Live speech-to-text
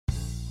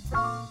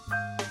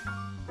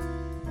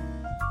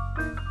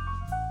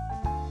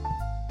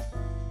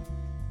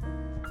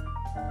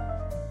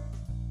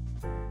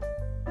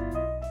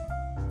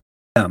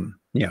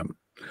Yeah.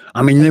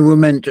 I mean, they were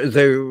meant.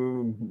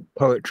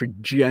 Poetry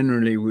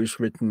generally was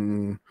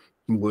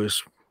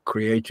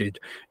created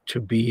to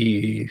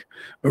be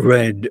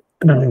read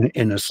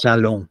in a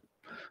salon.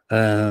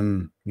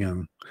 You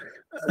know,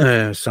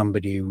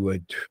 somebody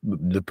would,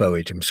 the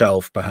poet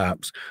himself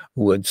perhaps,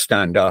 would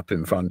stand up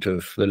in front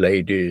of the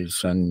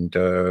ladies and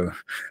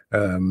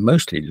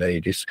mostly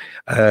ladies,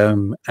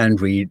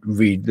 and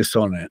read the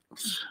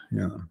sonnets.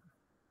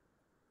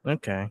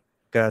 Okay,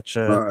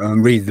 gotcha.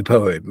 And read the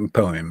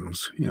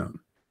poems. Yeah,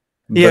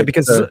 But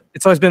because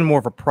it's always been more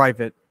of a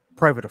private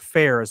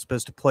affair as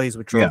opposed to plays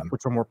which are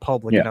more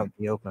public and out in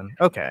the open.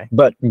 Okay.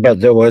 But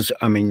there was,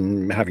 I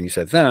mean, having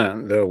said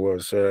that, there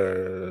was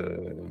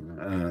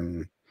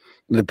the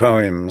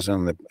poems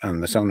and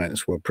the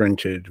sonnets were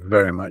printed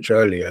very much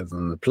earlier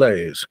than the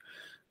plays.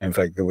 In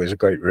fact, there was a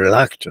great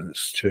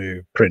reluctance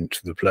to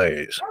print the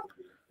plays.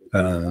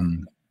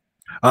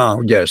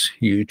 Oh yes,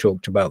 you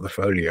talked about the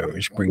folio,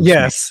 which brings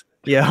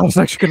yeah, I was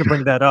actually going to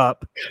bring that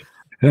up.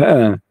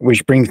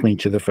 Which brings me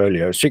to the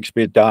folio.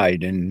 Shakespeare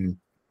died in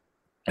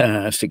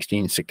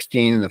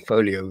 1616. The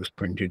folio was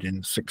printed in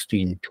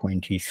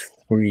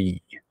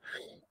 1623.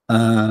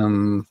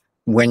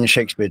 When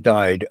Shakespeare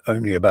died,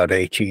 only about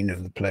 18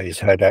 of the plays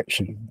had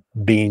actually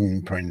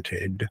been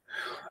printed.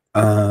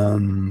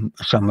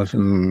 Some of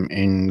them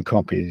in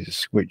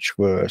copies, which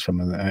were some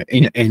of the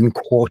in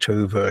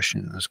quarto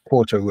versions.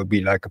 Quarto would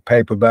be like a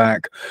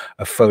paperback.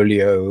 A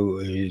folio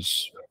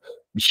is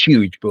a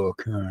huge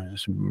book,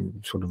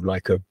 sort of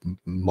like a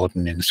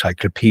modern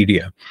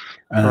encyclopedia.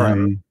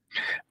 Right.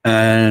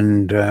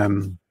 And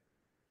in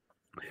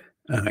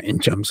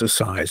terms of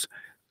size,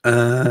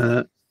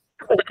 and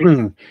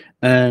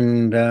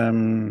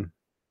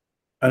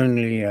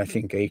only I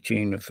think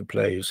 18 of the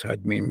plays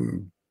had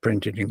been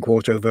printed in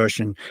quarto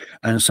version,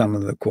 and some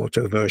of the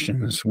quarto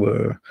versions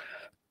were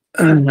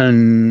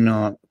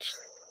not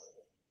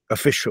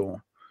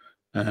official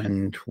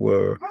and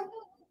were,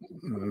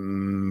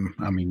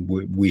 I mean,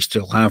 we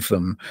still have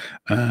them,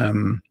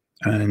 and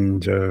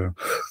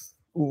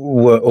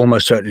were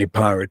almost certainly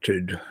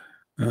pirated,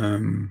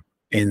 in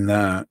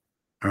that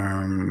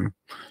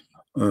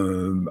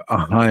a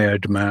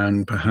hired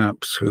man,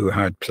 perhaps, who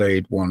had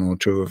played one or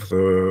two of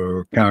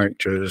the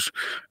characters,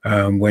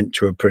 went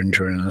to a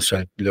printer and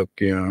said, "Look,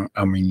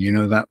 I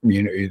mean, that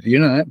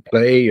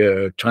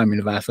play, Timon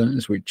of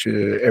Athens, which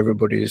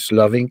everybody is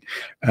loving.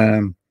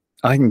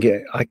 I can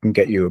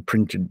get you a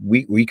printed.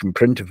 We can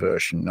print a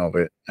version of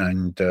it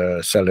and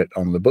sell it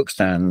on the book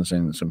stands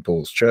in St.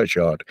 Paul's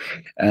churchyard,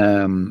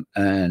 and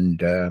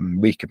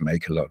we could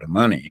make a lot of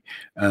money."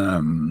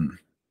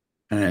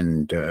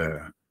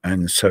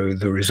 And so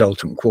the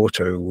resultant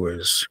quarto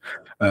was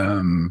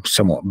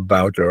somewhat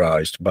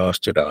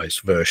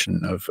bastardized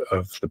version of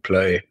the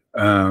play,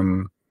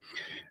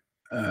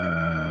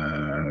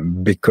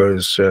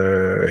 because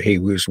he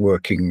was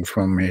working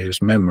from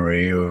his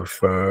memory of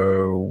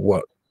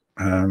what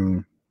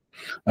had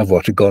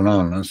gone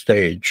on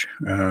stage.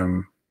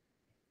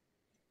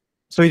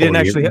 So he didn't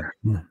actually.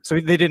 So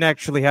they didn't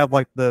actually have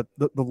like the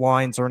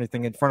lines or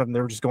anything in front of them. They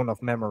were just going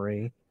off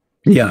memory.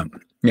 Yeah.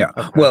 Okay.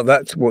 Well,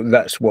 that's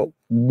what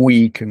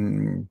we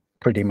can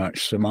pretty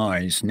much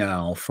surmise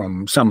now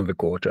from some of the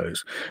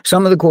quartos.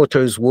 Some of the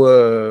quartos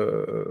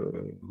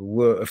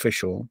were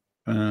official.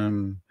 I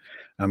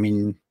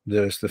mean,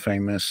 there's the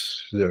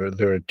famous. There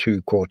are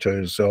two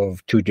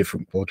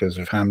different quartos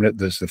of Hamlet.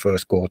 There's the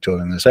first quarto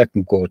and the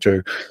second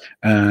quarto,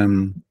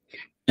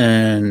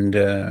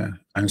 and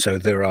so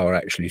there are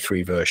actually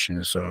three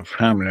versions of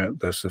Hamlet.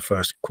 There's the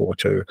first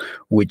quarto,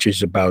 which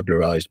is a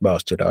bastardized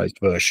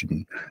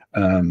version.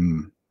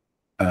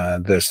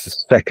 There's the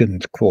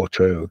second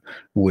quarto,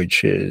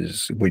 which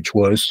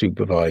was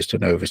supervised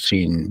and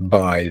overseen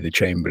by the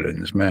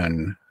Chamberlain's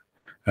men,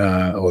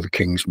 or the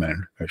King's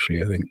men,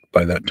 actually, I think,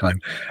 by that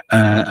time.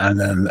 And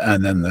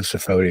then there's the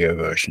folio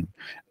version.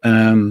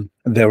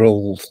 They're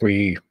all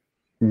three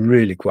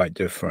really quite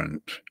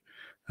different.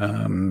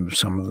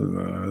 Some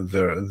of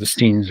the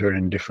scenes are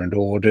in different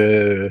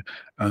order,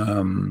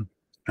 and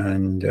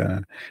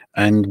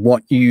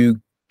what you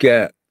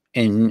get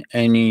in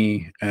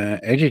any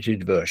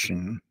edited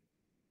version,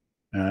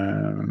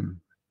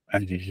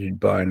 edited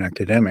by an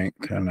academic,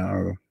 and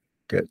I'll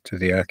get to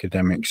the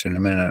academics in a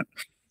minute,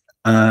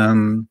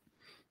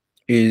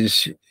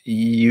 is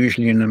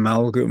usually an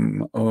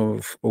amalgam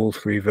of all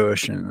three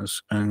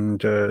versions.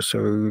 And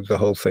so the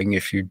whole thing,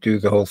 if you do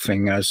the whole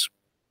thing as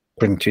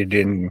printed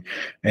in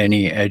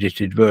any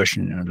edited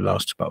version, it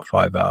lasts about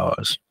 5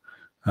 hours,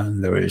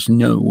 and there is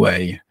no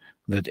way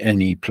that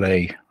any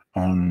play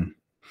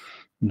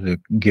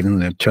given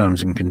the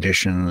terms and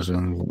conditions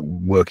and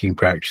working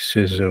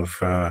practices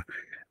of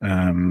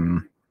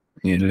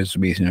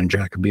Elizabethan and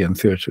Jacobean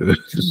theatre,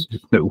 there's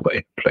no way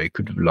a play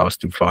could have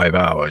lasted 5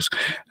 hours.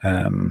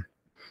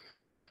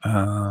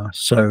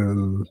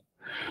 So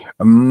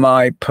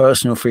my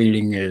personal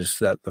feeling is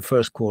that the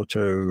first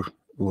quarto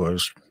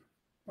was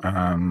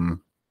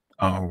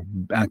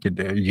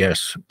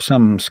yes,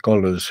 some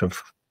scholars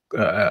have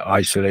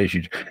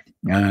isolated,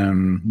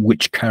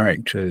 which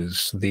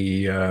characters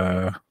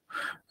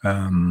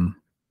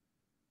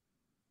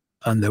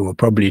and there were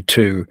probably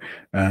two,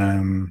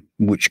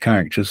 which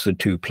characters the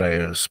two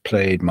players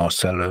played.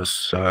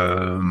 Marcellus,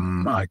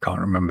 I can't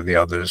remember the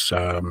others.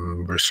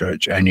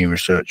 Any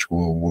research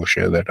will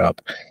show that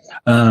up.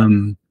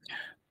 The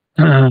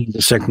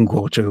second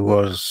quarter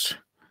was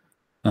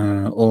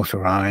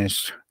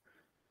authorized,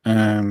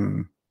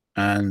 and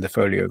the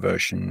folio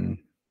version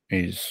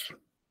is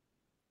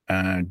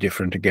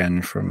different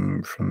again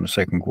from the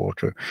second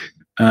quarter.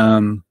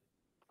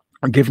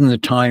 Given the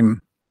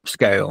time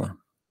scale,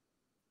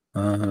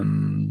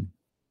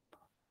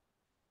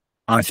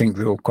 I think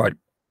there were quite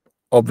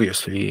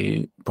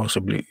obviously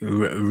possibly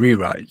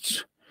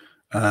rewrites.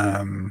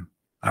 I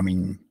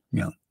mean,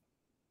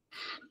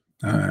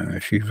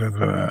 if you've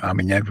ever, I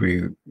mean,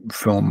 every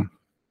film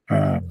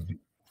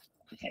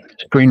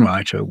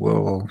screenwriter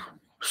will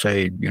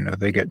say,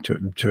 they get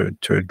to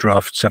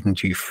draft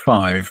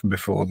 75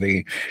 before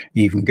they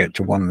even get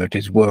to one that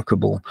is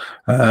workable.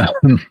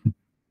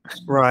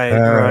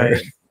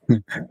 Right.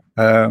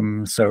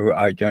 So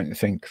I don't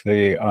think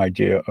the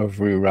idea of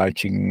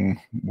rewriting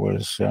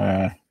was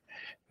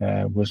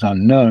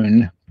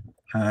unknown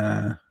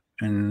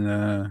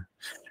in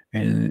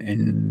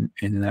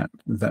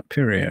that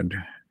period.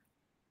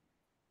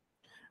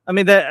 I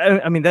mean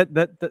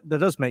that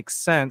does make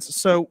sense.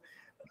 So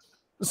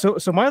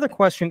my other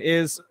question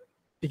is,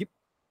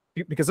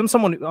 because I'm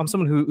someone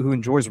who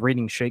enjoys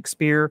reading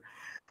Shakespeare.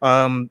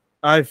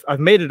 I've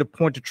made it a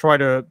point to try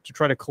to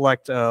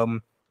collect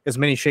as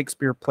many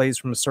Shakespeare plays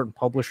from a certain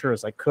publisher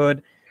as I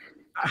could.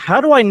 How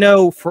do I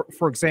know,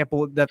 for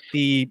example, that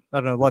the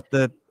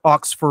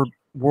Oxford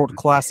World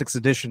Classics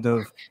edition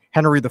of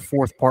Henry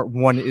IV Part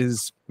 1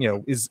 is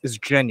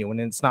genuine,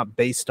 and it's not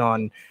based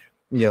on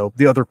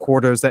the other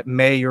quartos that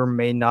may or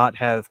may not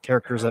have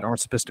characters that aren't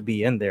supposed to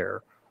be in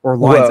there, or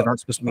lines that aren't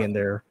supposed to be in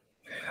there?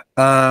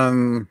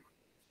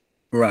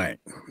 Right.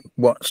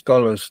 What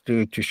scholars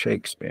do to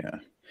Shakespeare.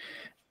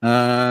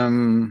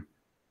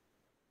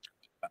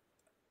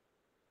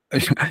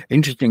 It's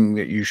interesting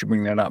that you should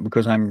bring that up,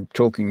 because I'm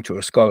talking to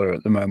a scholar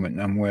at the moment,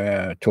 and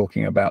we're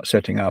talking about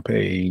setting up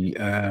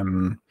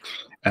an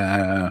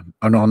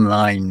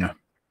online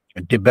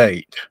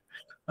debate,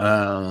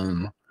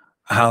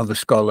 how the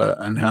scholar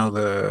and how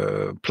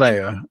the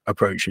player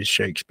approaches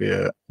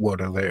Shakespeare.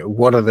 What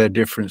are their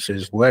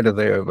differences? Where do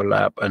they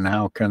overlap? And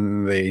how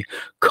can they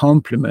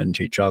complement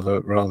each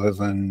other rather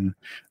than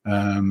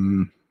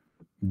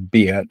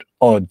be at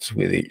odds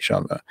with each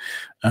other?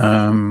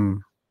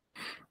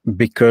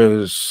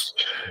 Because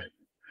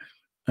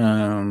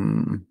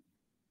to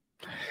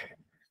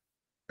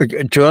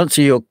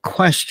answer your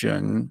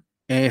question,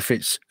 if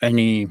it's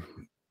any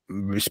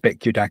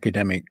respected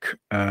academic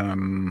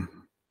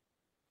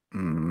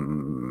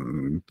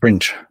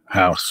print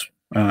house,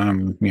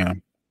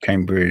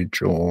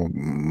 Cambridge or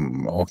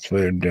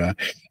Oxford,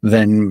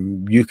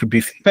 then you could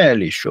be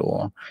fairly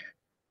sure,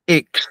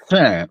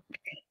 except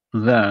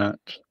that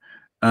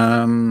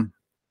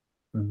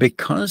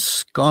because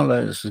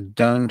scholars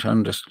don't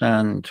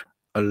understand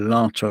a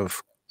lot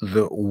of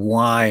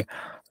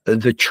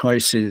the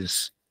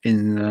choices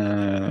in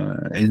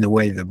the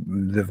way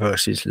the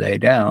verse is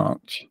laid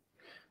out,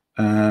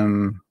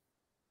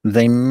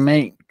 they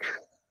make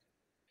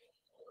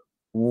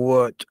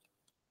what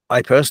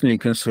I personally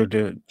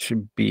consider to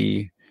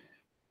be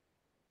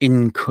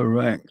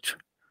incorrect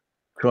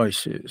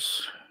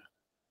choices,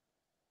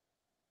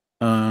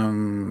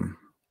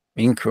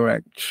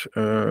 incorrect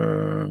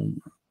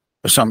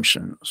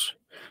assumptions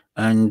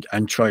and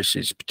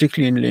choices,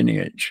 particularly in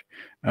lineage,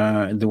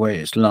 the way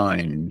it's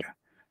lined.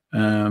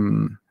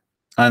 And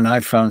I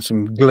found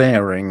some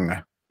glaring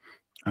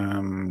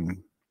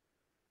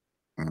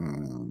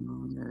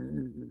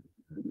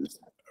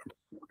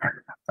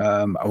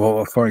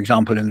well, for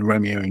example, in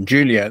Romeo and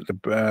Juliet,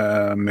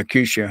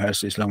 Mercutio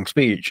has this long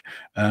speech.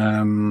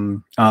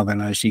 Then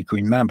I see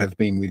Queen Mab hath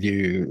been with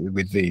you,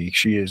 with thee.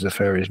 She is the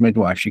fairest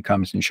midwife. She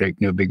comes in shape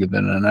no bigger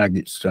than an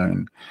agate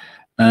stone.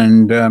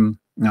 And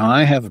now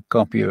I have a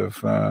copy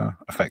of a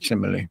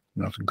facsimile,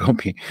 not a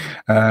copy,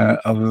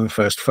 of the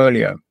first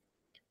folio.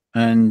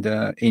 And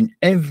in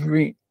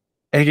every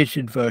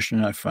edited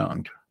version I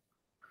found,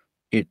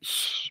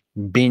 it's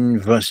been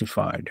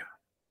versified.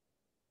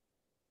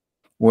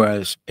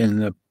 Whereas in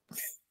the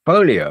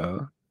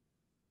folio,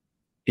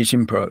 it's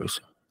in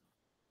prose.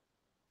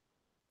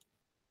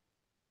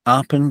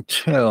 Up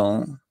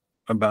until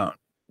about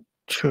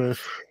 2 or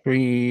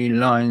 3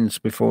 lines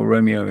before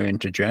Romeo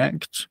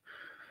interjects,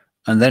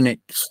 and then it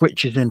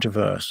switches into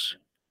verse.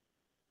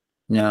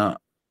 Now,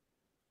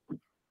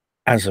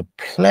 as a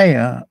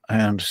player, I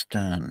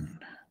understand.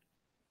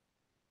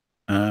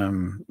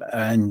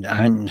 And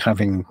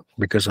having,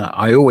 because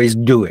I always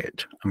do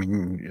it. I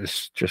mean,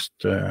 it's just,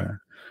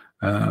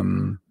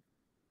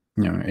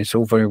 it's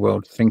all very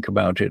well to think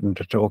about it and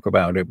to talk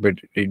about it, but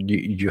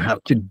you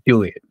have to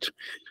do it.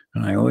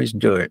 And I always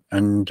do it.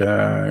 And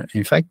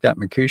in fact, that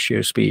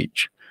Mercutio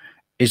speech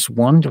is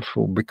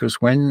wonderful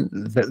because when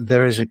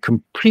there is a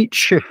complete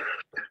shift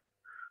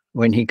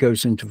when he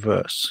goes into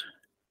verse.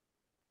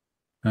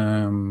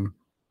 Hello?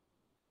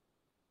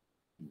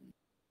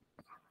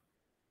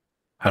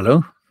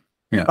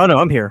 Yeah. Oh no,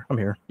 I'm here. I'm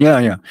here.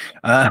 Yeah.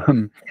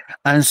 And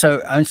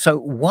so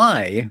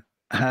why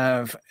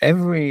has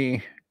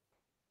every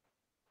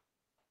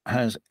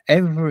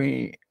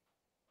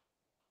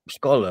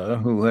scholar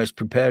who has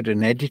prepared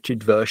an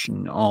edited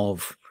version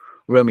of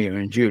Romeo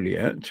and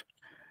Juliet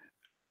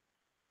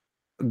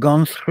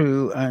gone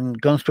through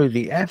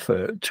the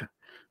effort,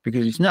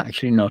 because it's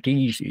not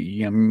easy.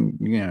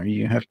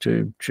 You have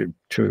to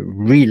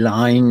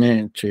reline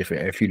it.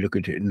 If you look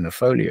at it in the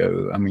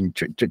folio, I mean,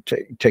 to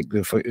take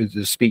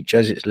the speech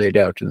as it's laid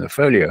out in the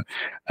folio,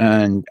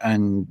 and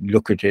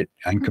look at it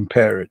and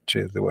compare it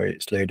to the way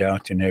it's laid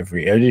out in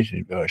every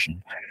edited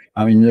version.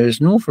 I mean,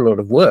 there's an awful lot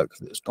of work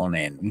that's gone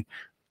in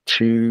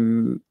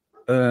to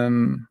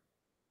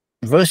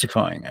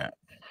versifying it.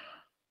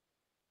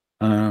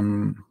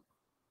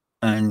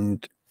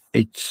 And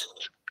it's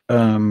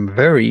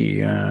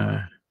very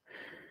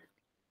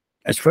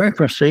it's very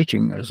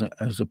frustrating as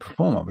a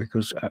performer,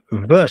 because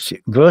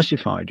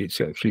versified,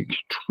 it's actually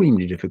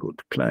extremely difficult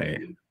to play.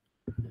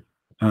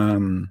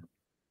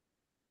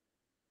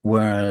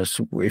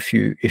 Whereas if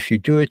you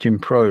do it in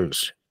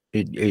prose,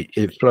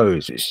 it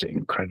flows. It's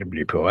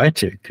incredibly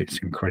poetic. It's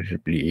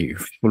incredibly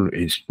full.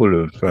 It's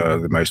full of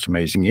the most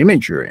amazing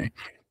imagery,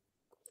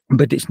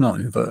 but it's not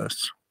in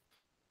verse.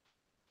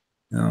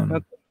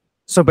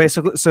 So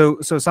basically, so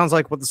it sounds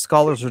like what the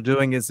scholars are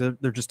doing is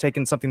they're just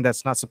taking something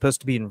that's not supposed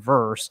to be in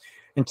verse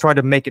and try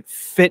to make it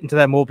fit into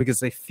that mold because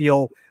they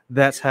feel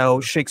that's how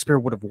Shakespeare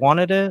would have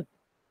wanted it.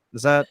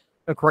 Is that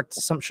a correct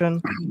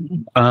assumption?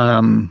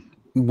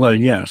 Well,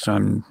 yes.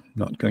 I'm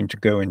not going to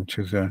go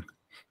into the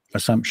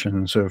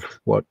assumptions of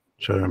what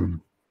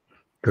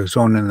goes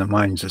on in the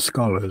minds of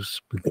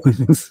scholars,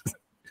 because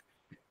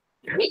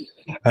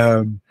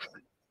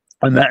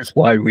and that's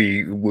why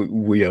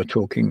we are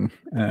talking.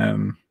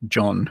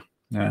 John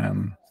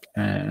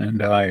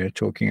and I are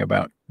talking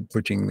about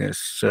putting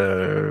this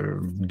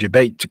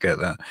debate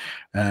together,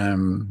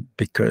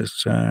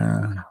 because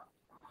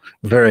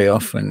very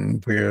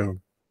often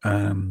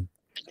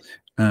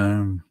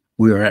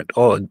we're at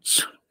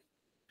odds,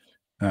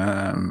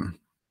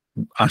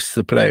 us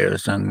the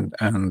players and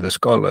the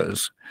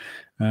scholars,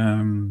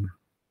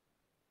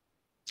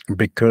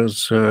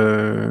 because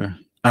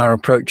our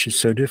approach is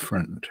so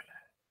different.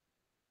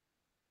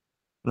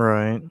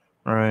 Right.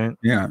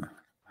 Yeah.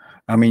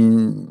 I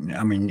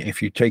mean,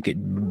 if you take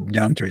it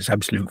down to its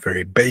absolute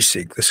very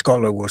basic, the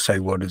scholar will say,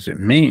 "What does it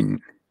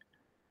mean?"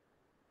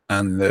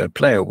 And the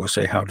player will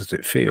say, "How does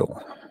it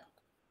feel?"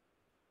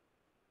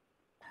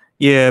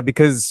 Yeah,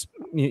 because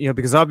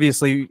because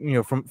obviously,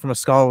 from a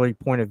scholarly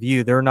point of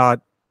view, they're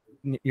not.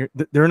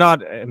 They're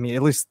not. I mean,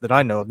 at least that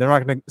I know, they're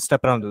not going to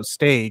step out onto the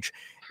stage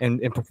and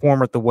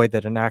perform it the way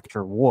that an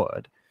actor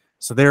would.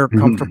 So they're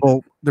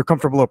comfortable. They're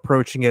comfortable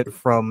approaching it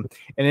from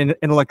an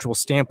intellectual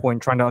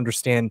standpoint, trying to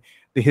understand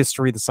the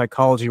history, the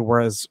psychology.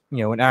 Whereas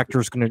an actor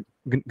is going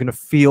to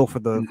feel for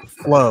the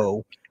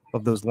flow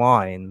of those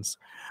lines.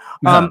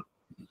 Yeah.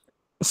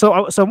 So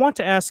I want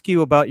to ask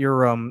you about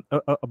your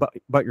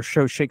about your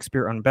show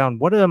Shakespeare Unbound.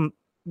 What do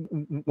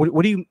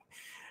you?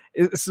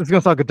 It's gonna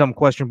sound like a dumb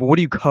question, but what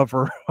do you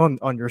cover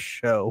on your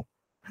show?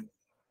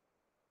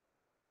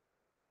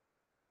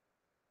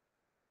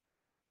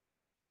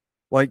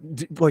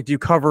 Do you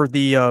cover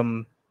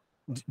the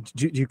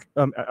do you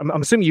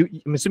I'm assuming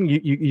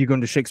you go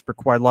into Shakespeare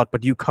quite a lot,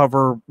 but do you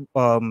cover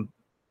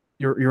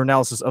your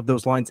analysis of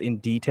those lines in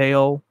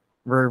detail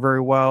very,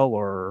 very well,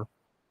 or?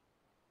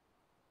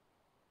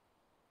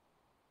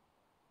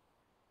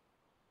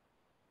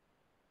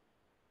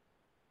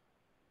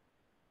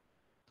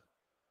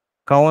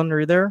 Colin, are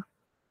you there?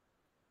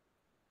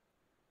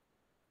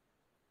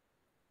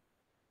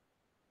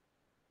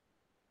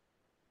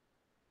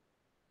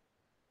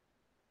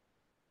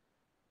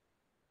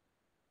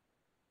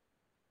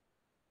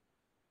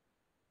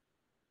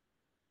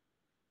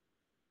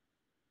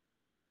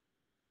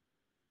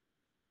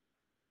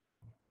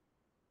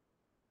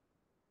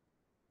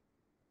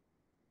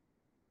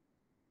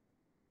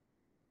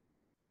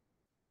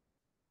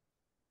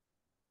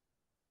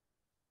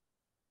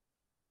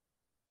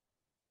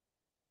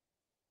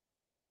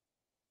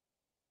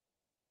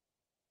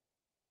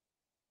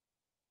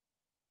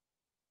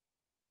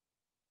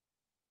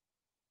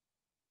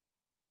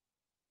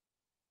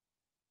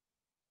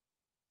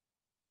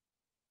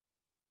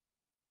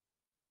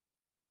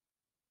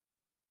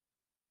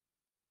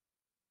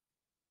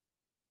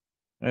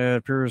 It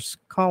appears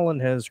Colin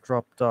has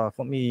dropped off.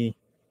 Let me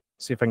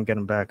see if I can get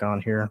him back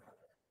on here.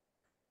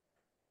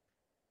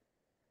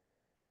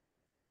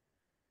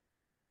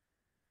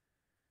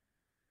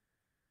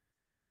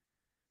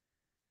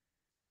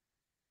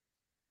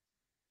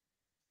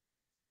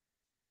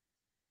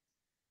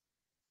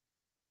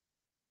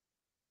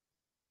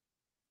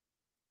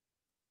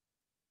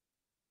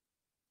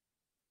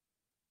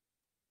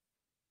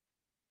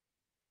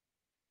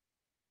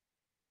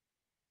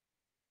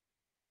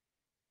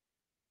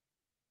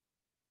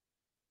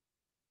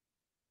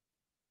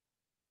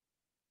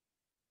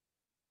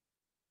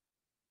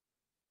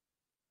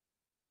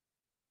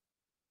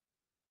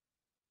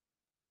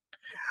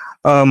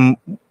 Um,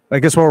 I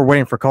guess while we're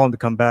waiting for Colin to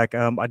come back,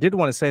 I did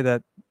want to say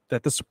that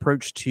this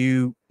approach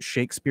to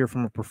Shakespeare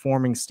from a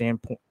performer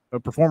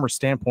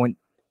standpoint,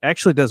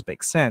 actually does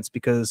make sense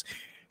because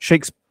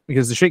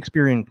the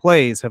Shakespearean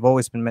plays have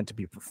always been meant to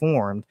be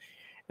performed,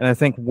 and I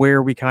think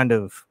where we kind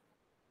of,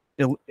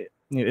 at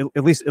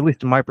least in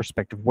my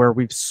perspective, where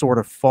we've sort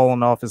of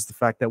fallen off is the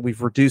fact that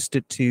we've reduced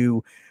it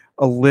to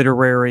a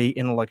literary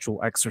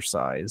intellectual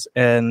exercise,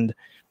 and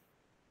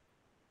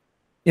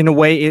in a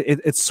way,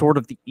 it's sort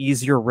of the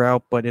easier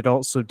route, but it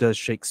also does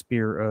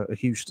Shakespeare a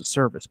huge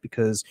disservice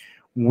because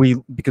we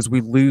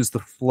lose the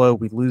flow,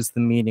 we lose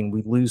the meaning,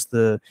 we lose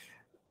the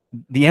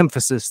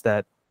emphasis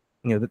that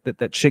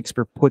that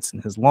Shakespeare puts in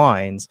his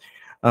lines.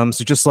 So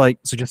just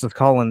as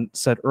Colin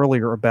said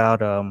earlier about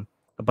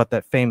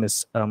that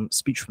famous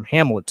speech from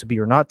Hamlet, "To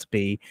be or not to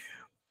be,"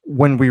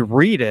 when we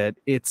read it,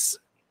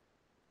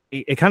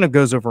 it kind of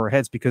goes over our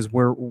heads because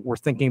we're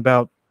thinking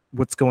about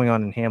what's going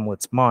on in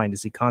Hamlet's mind.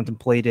 Is he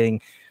contemplating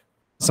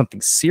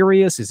something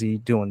serious? Is he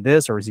doing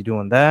this or is he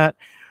doing that?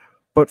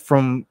 But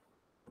from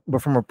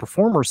a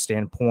performer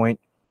standpoint,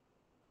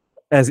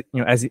 as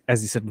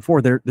he said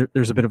before,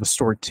 there's a bit of a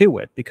story to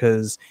it,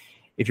 because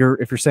if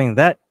you're saying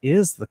that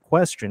is the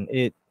question,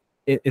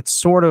 it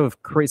sort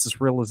of creates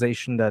this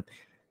realization that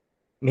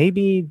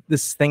maybe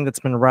this thing that's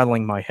been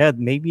rattling my head,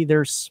 maybe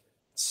there's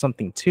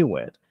something to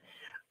it.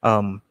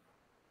 Um,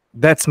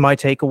 that's my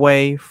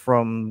takeaway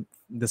from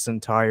this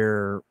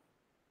entire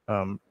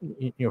from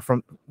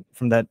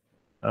that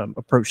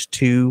approach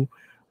to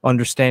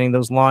understanding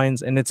those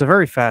lines, and it's a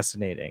very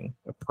fascinating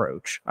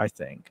approach, I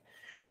think.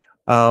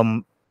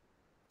 Um,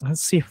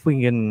 let's see if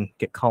we can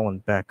get Colin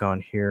back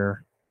on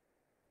here.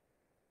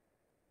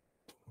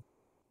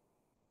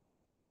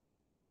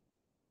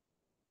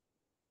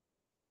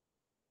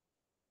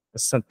 I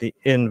sent the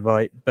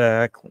invite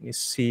back. Let me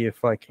see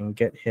if I can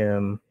get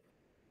him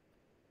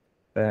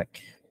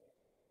back.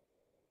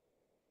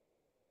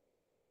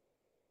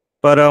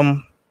 But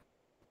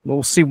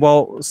we'll see.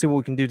 We'll see what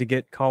we can do to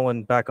get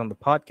Colin back on the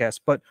podcast.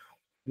 But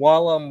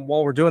while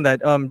we're doing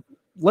that,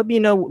 let me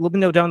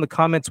know down in the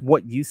comments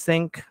what you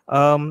think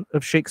of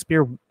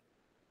Shakespeare.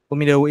 Let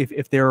me know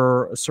if there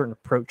are certain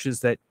approaches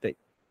that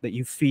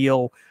you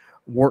feel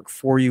work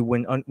for you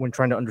when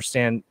trying to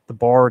understand the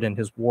Bard and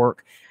his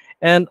work.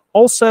 And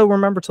also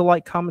remember to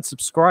like, comment,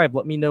 subscribe.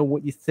 Let me know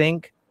what you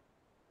think.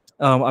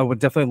 I would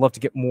definitely love to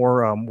get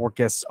more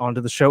guests onto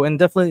the show, and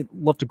definitely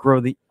love to grow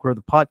the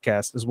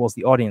podcast as well as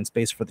the audience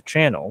base for the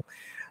channel.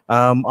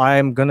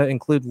 I'm gonna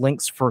include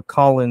links for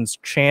Colin's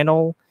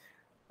channel.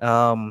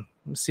 Let's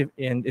see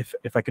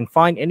if I can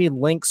find any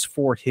links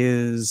for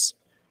his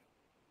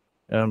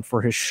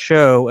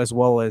show, as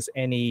well as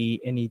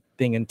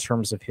anything in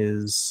terms of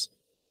his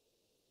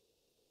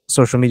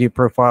social media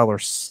profile or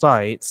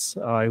sites.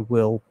 I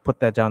will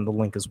put that down the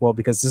link as well,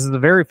 because this is a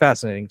very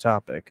fascinating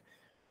topic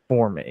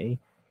for me.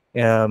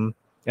 And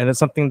it's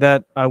something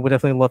that I would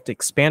definitely love to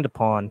expand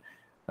upon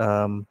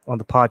on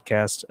the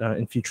podcast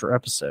in future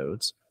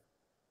episodes.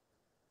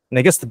 And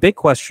I guess the big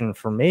question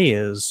for me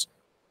is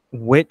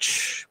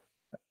which,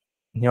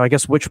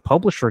 which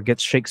publisher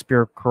gets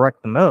Shakespeare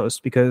correct the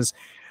most? Because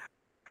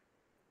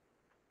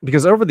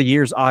over the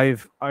years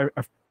I've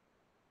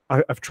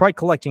tried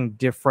collecting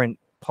different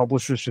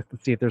publishers just to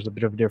see if there's a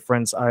bit of a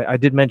difference. I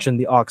did mention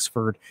the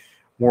Oxford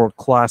World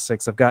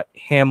Classics. I've got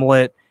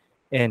Hamlet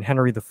and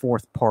Henry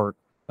IV Part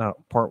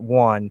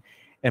 1,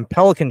 and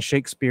Pelican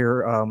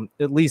Shakespeare.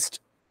 At least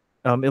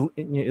in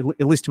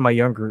my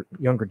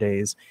younger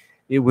days,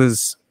 it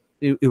was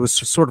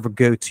sort of a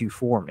go-to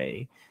for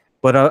me.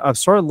 But I've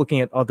started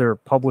looking at other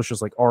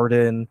publishers like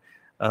Arden.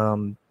 I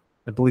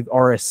believe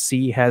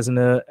RSC has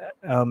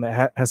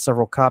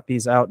several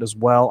copies out as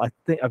well. I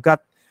think I've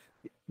got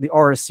the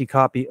RSC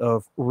copy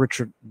of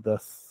Richard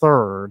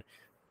III,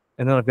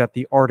 and then I've got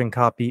the Arden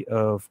copy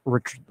of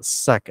Richard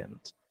II.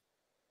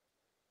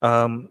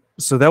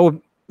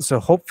 So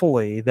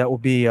hopefully that'll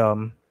be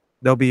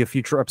a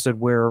future episode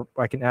where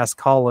I can ask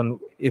Colin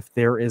if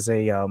there is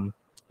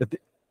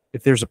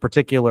if there's a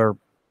particular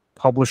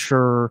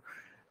publisher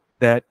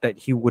that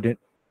he would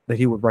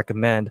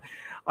recommend.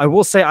 I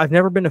will say I've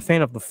never been a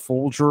fan of the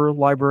Folger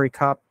library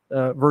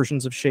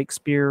versions of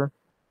Shakespeare.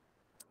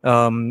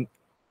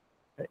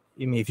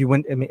 If you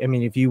went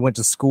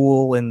to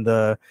school in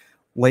the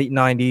late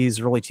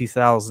 '90s, early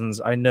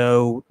 2000s, I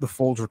know the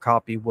Folger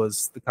copy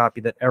was the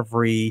copy that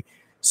every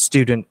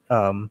student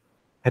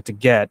had to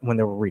get when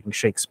they were reading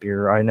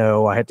Shakespeare. I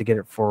know I had to get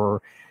it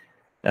for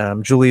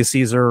Julius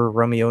Caesar,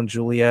 Romeo and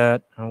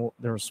Juliet.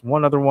 There was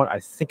one other one. I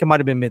think it might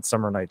have been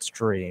Midsummer Night's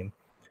Dream.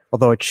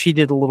 Although I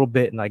cheated a little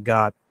bit and I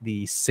got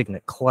the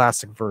Signet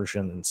Classic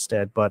version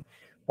instead. But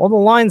all the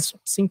lines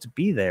seem to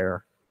be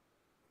there.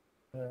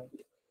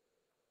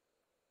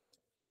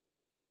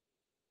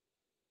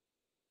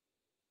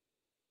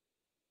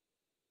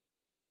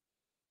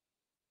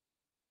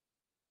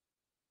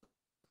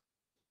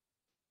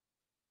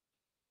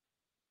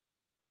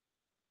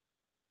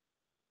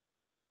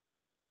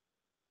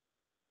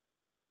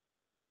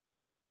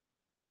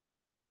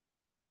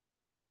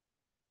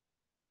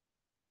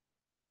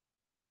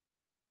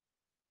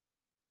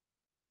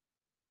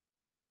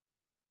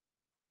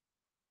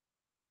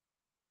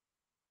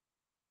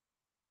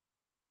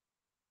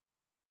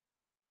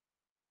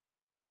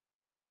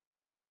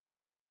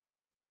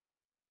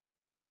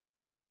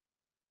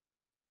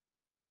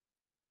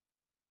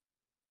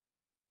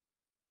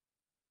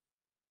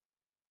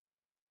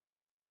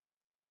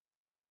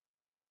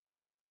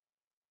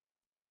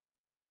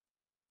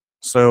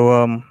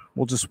 So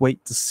we'll just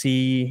wait to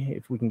see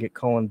if we can get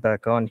Colin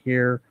back on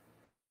here,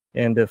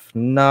 and if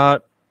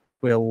not,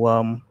 we'll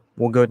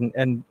go ahead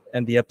and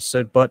end the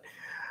episode. But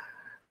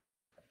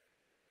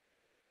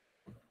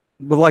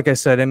like I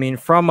said, I mean,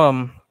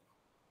 from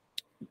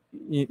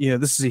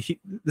this is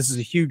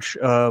a huge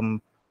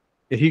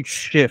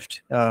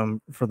shift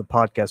for the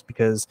podcast,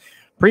 because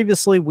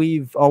previously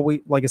we've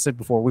always, like I said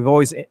before, we've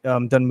always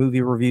done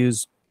movie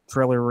reviews,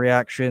 trailer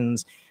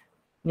reactions,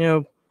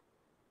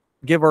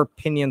 give our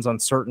opinions on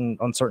certain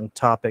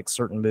topics,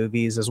 certain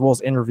movies, as well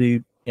as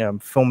interview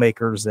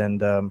filmmakers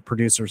and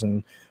producers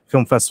and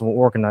film festival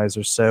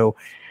organizers. So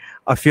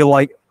I feel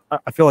like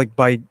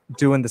by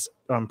doing this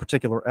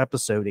particular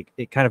episode,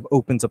 it kind of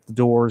opens up the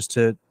doors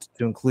to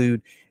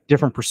include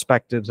different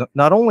perspectives,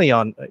 not only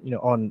on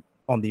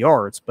on the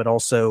arts, but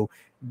also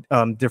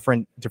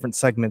different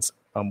segments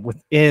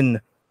within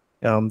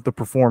the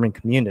performing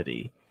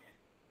community.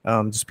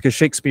 Just because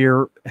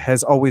Shakespeare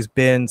has always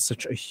been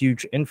such a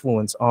huge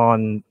influence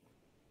on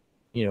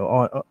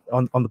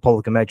the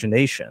public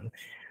imagination.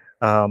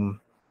 I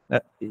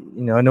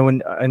know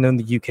in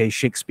the UK,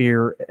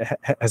 Shakespeare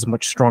has a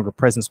much stronger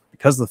presence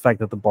because of the fact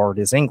that the Bard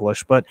is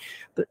English, but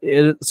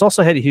it's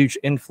also had a huge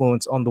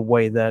influence on the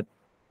way that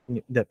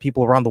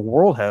people around the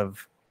world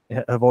have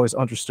always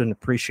understood and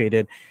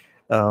appreciated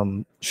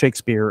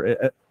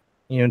Shakespeare.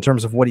 In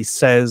terms of what he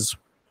says,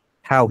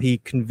 how he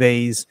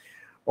conveys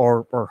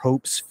our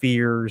hopes,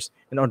 fears,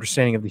 and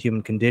understanding of the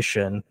human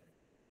condition.